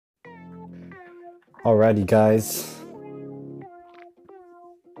Alrighty, guys.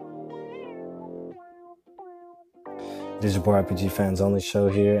 It is your boy RPG Fans Only show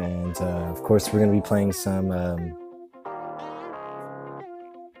here, and of course, we're going to be playing some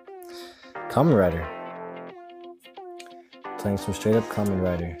Kamen Rider. Playing some straight up Kamen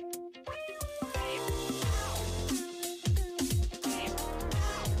Rider.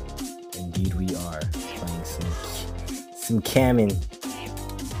 Indeed, we are playing some Kamen.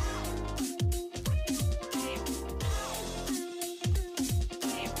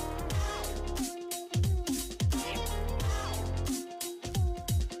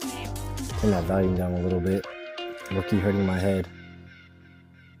 Turn that volume down a little bit. Low-key hurting my head.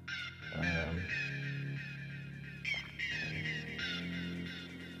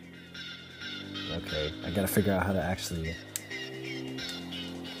 Okay, I gotta figure out how to actually...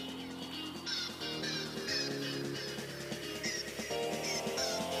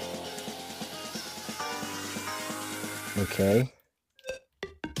 Okay.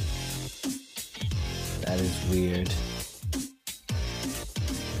 That is weird.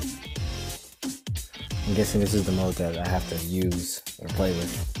 I'm guessing this is the mode that I have to use or play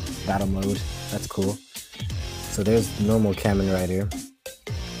with. Battle mode. That's cool. So there's normal Kamen Rider.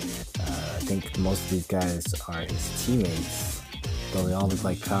 I think most of these guys are his teammates, though they all look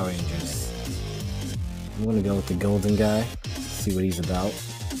like Power Rangers. I'm gonna go with the golden guy, see what he's about.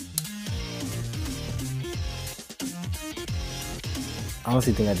 I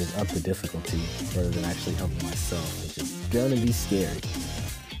honestly think I just upped the difficulty rather than actually helping myself, which is gonna be scary. Where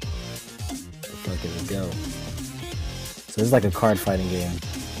the fuck did it go? So this is like a card fighting game.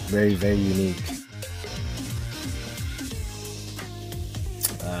 Very, very unique.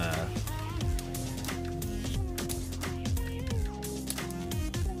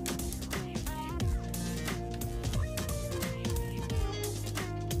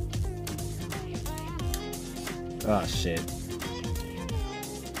 Oh shit.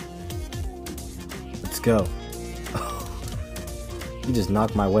 Let's go. You just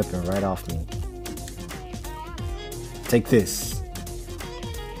knocked my weapon right off me. Take this.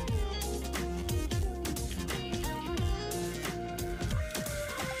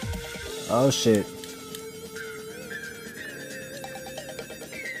 Oh shit.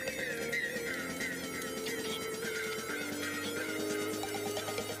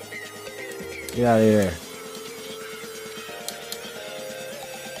 Get out of here.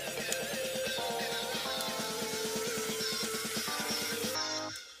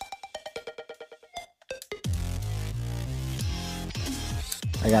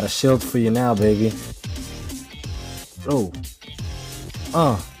 I got a shield for you now, baby. Oh.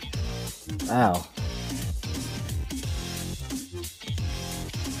 Ow.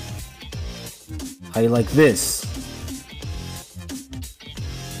 How you like this?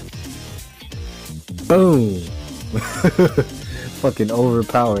 Boom. Fucking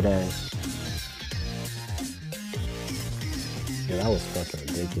overpowered ass. Yeah, that was fucking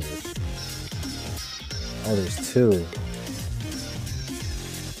ridiculous. Oh, there's two.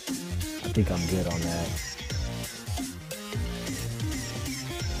 I think I'm good on that.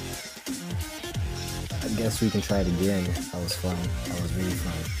 I guess we can try it again. That was fun. That was really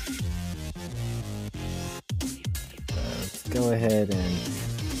fun. Let's go ahead and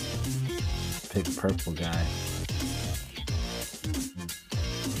pick purple guy.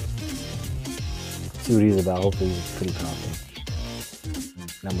 See what he's about. Hopefully he's pretty powerful.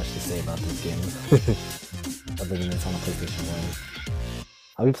 Not much to say about this game. Other than it's on a PlayStation 1.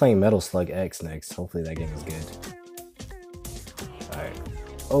 I'll be playing Metal Slug X next. Hopefully that game is good. Alright.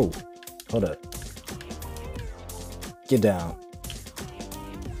 Oh, hold up. Get down.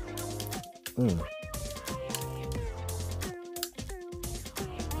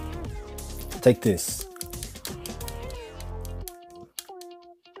 Take this.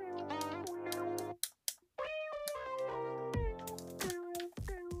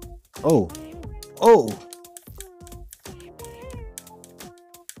 Oh. Oh.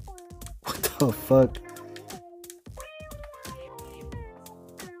 Oh fuck.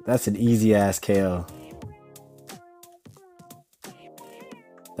 That's an easy ass KO.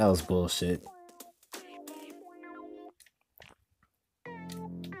 That was bullshit.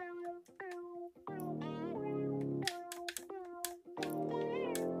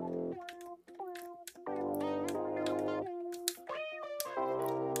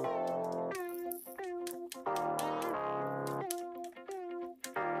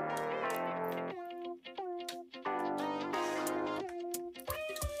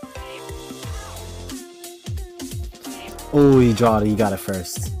 Oh, he got it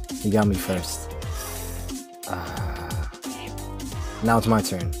first. He got me first. Now it's my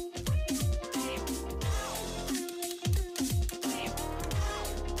turn.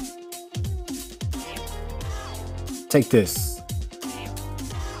 Take this.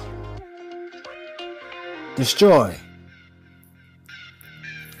 Destroy.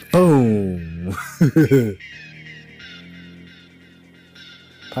 Boom.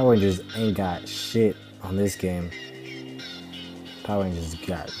 Power Rangers ain't got shit on this game. Power Rangers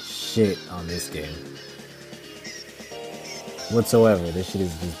got shit on this game. Whatsoever. This shit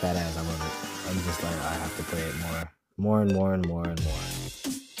is just badass. I love it. I'm just like, I have to play it more. More and more and more and more.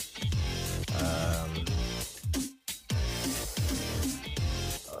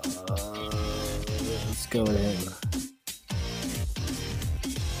 Let's go with him.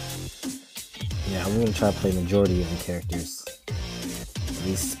 Yeah, I'm gonna try to play majority of the characters. At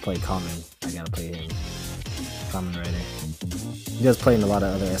least play Kamen. I gotta play him. Kamen Rider. He does play in a lot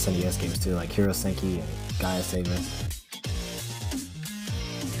of other SNES games too, like Hero Senki and Gaia Saber.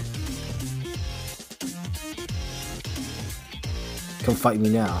 Come fight me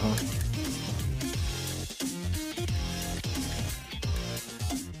now, huh?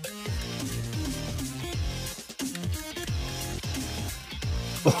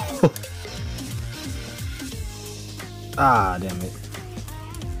 Ah, damn it.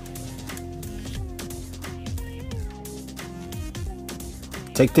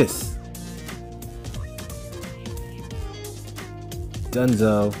 Take this.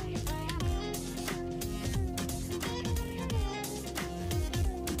 Dunzo.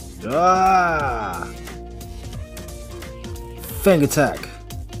 Ah! Fang attack.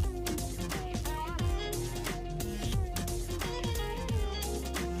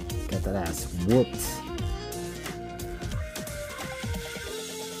 Got that ass whooped.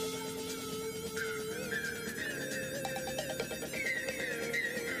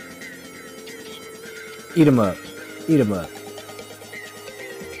 Eat him up. Eat him up.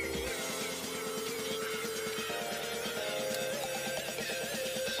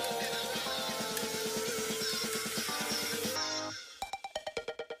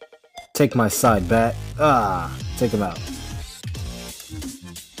 Take my side, bat. Ah, take him out.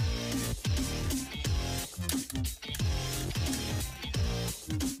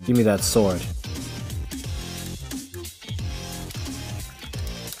 Give me that sword.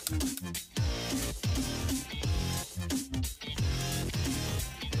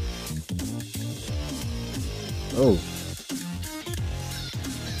 Oh.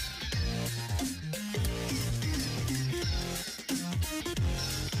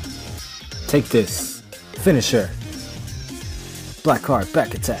 Take this. Finisher. Black card,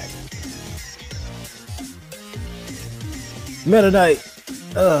 back attack. Meta Knight.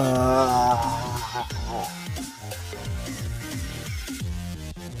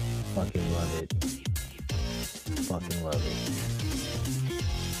 Fucking love it. Fucking love it.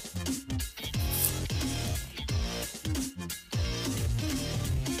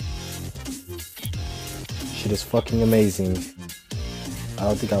 Shit is fucking amazing. I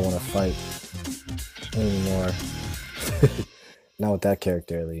don't think I want to fight anymore. Not with that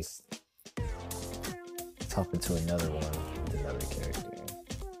character, at least. Let's hop into another one with another character.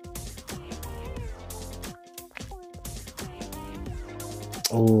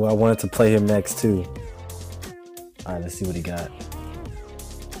 Oh, I wanted to play him next too. Alright, let's see what he got.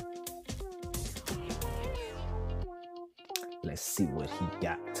 Let's see what he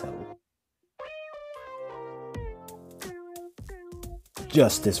got, Toe.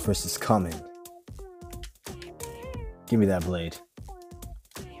 Justice versus Kamen. Give me that blade.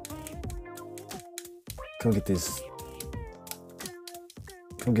 Come get this.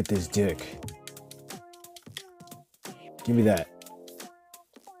 Come get this dick. Give me that.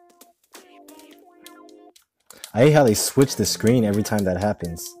 I hate how they switch the screen every time that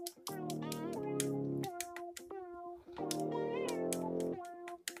happens.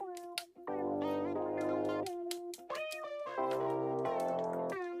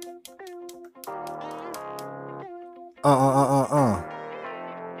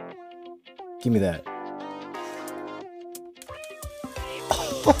 Give me that.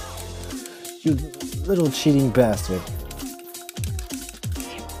 You little cheating bastard.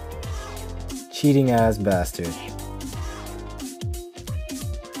 Cheating ass bastard.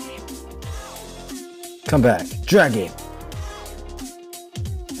 Come back. Drag it.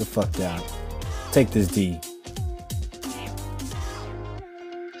 The fuck down. Take this D.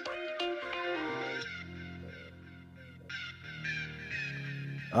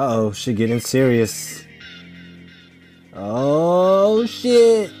 Uh-oh, shit getting serious. Oh,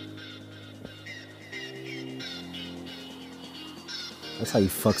 shit. That's how you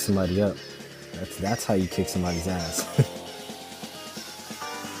fuck somebody up. That's how you kick somebody's ass.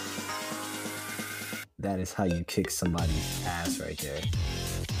 That is how you kick somebody's ass right there.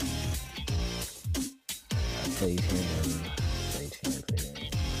 Played him.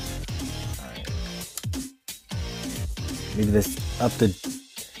 Alright. Maybe this up the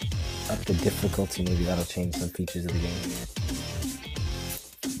difficulty, maybe that'll change some features of the game.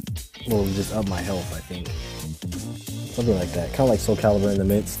 Well, just up my health, I think. Something like that. Kinda like Soul Calibur in the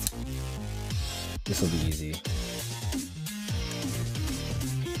midst. This will be easy.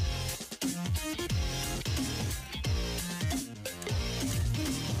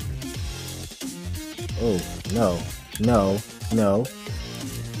 Oh, no, no, no.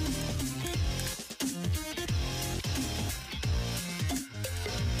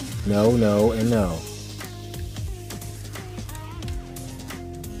 No, no, and no.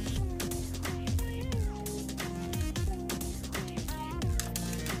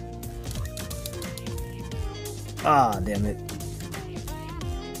 Ah, damn it.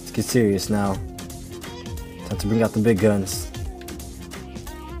 Let's get serious now. Time to bring out the big guns.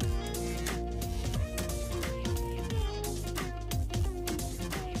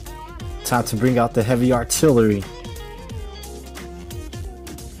 Time to bring out the heavy artillery.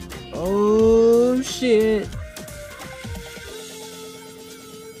 Oh shit.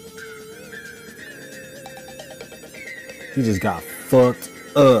 He just got fucked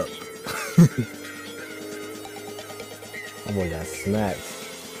up. Oh boy got smacked.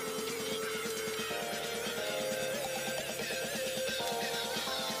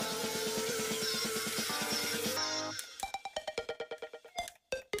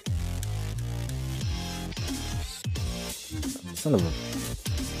 Son of a...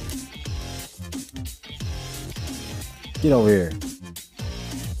 Get over here.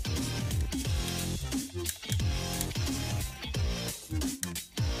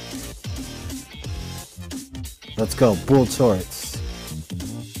 Let's go, bull turrets.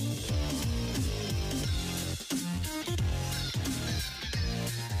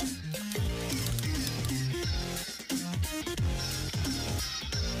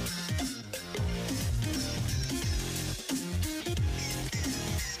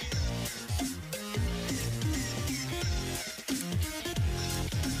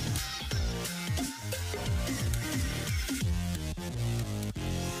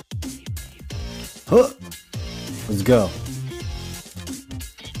 Huh. Let's go.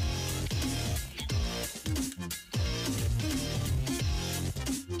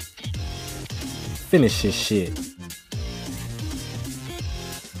 Finish this shit.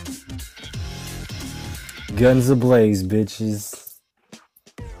 Guns ablaze, bitches.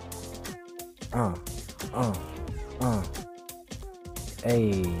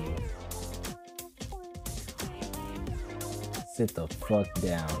 Hey. Sit the fuck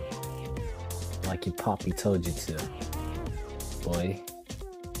down. Like your poppy told you to, boy.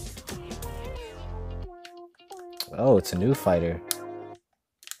 Oh, it's a new fighter.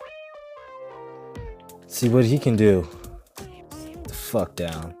 Let's see what he can do. Sit the fuck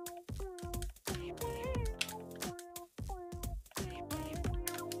down.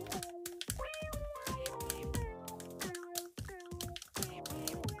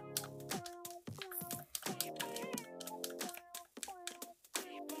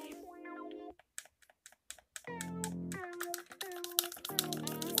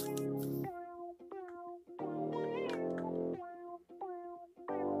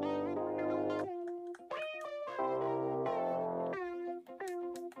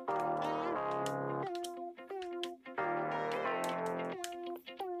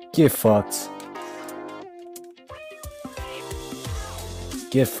 Get fucked.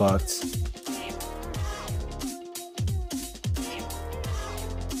 Get fucked.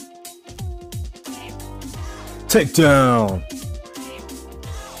 Take down.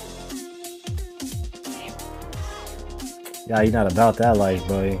 Yeah, you're not about that life,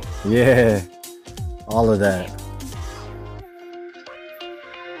 buddy. Yeah. All of that.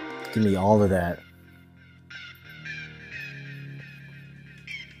 Give me all of that.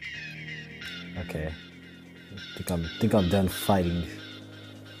 Okay. Think I'm done fighting.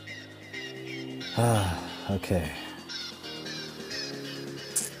 Okay.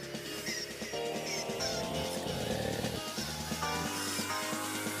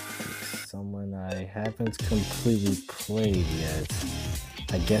 Someone I haven't completely played yet.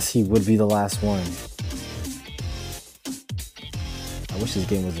 I guess he would be the last one. I wish this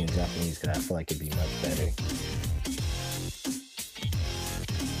game was in Japanese because I feel like it'd be much better.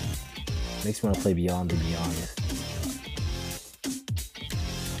 Makes me want to play Beyond the Beyond.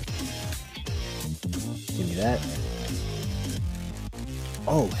 Give me that.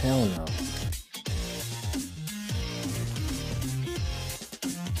 Oh, hell no.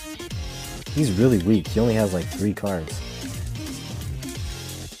 He's really weak. He only has like 3 cards.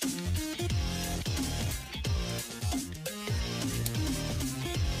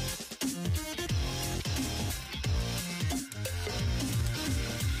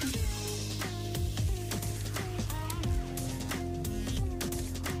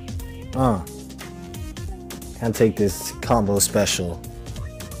 Can't take this combo special.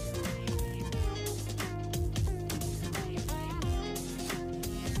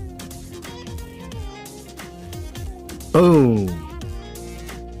 Boom!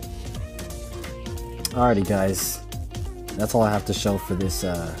 Alrighty guys, that's all I have to show for this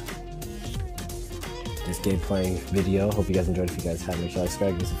this gameplay video. Hope you guys enjoyed. If you guys have, make sure you like,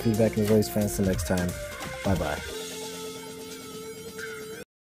 subscribe, give me some feedback, and as always, fans, till next time, bye bye.